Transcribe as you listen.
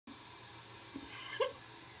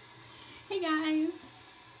guys,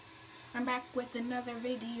 I'm back with another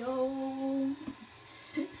video.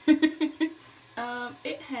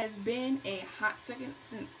 It has been a hot second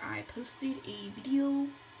since I posted a video.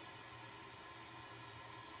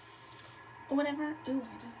 Whatever. Ooh,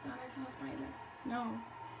 I just thought I saw a spider. No.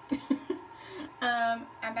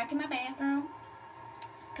 I'm back in my bathroom.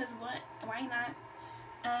 Cause what? Why not?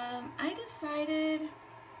 I decided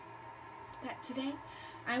that today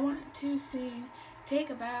I want to sing "Take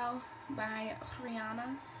a Bow" by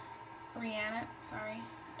Rihanna. Sorry.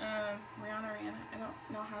 Rihanna. I don't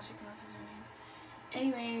know how she pronounces her name.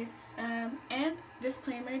 Anyways, and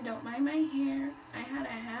disclaimer, don't mind my hair. I had a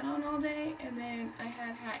hat on all day, and then I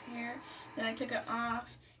had hat hair. Then I took it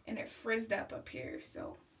off, and it frizzed up here,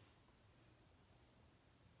 so.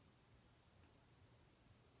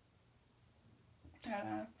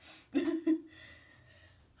 Ta-da.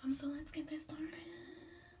 So let's get this started.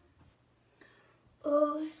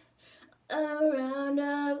 Oh, a round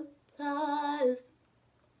of applause.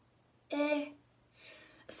 A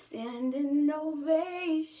standing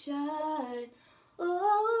ovation.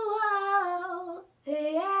 Oh,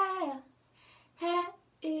 yeah. Hey.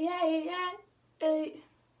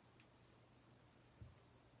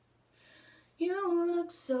 You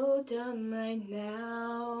look so dumb right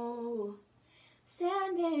now.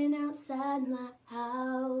 Standing outside my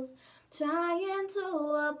house, trying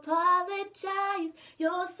to apologize.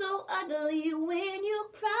 You're so ugly when you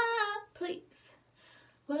cry. Please,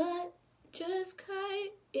 what? Just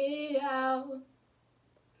cut it out.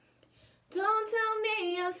 Don't tell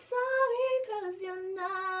me you're sorry, 'cause you're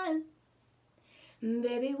not.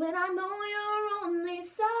 Baby, when I know you're only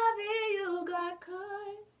sorry you got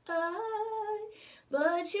caught.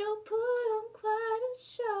 But you put on quite a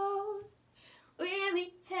show.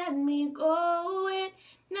 Really had me going.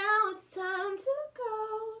 Now it's time to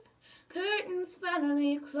go. Curtains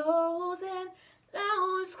finally closing. That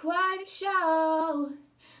was quite a show.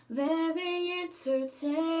 Very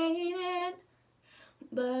entertaining,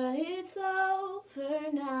 but it's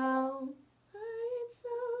over now.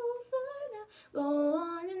 Go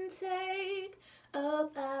on and take a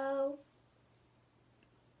bow.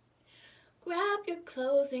 Grab your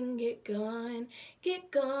clothes and get gone. Get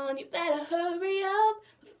gone, you better hurry up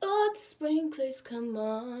before the sprinklers come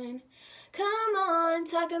on. Come on,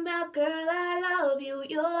 talking about girl, I love you,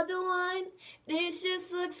 you're the one. This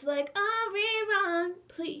just looks like a rerun.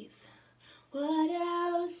 Please, what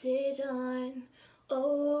else is on?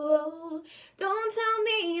 Oh, don't tell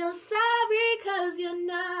me you're sorry, 'cause you're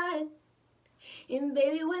not. And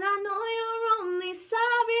baby, when I know you're only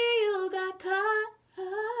sorry you got caught.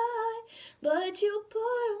 But you put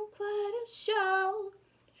on quite a show.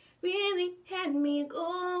 Really had me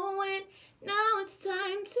going. Now it's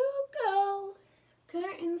time to go.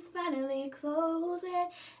 Curtains finally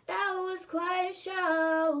closing. That was quite a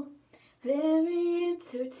show. Very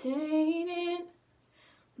entertaining,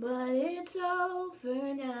 but it's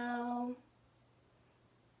over now.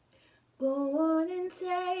 Go on and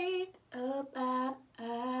take a bow.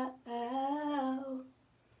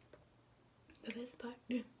 The best part.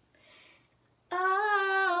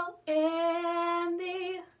 Oh, and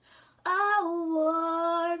the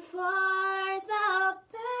award for the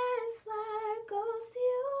best life goes to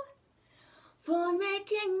you, for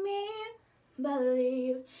making me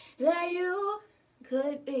believe that you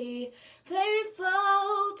could be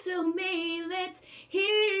faithful to me. Let's hear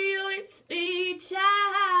your speech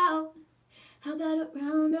out. How about a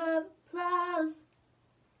round of applause?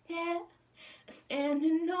 Yeah, a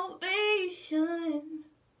standing ovation.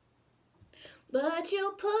 But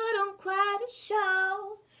you put on quite a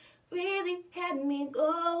show. Really had me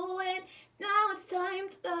going. Now it's time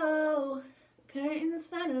to go. Curtains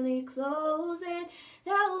finally closing.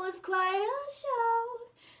 That was quite a show.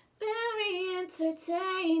 Very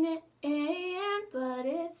entertaining, but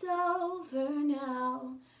it's over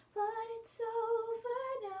now.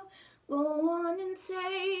 Go on and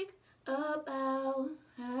take a bow.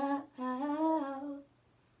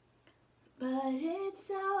 But it's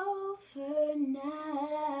over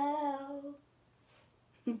now.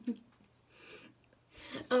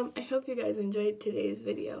 I hope you guys enjoyed today's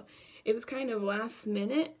video. It was kind of last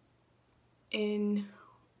minute and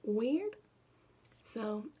weird.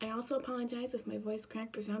 So I also apologize if my voice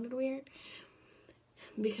cracked or sounded weird,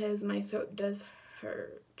 because my throat does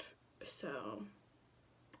hurt. So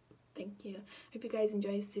thank you. I hope you guys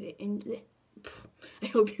enjoyed today. I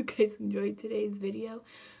hope you guys enjoyed today's video.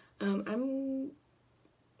 I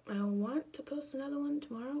want to post another one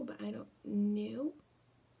tomorrow, but I don't know.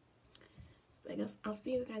 So I guess I'll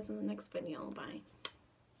see you guys in the next video. Bye.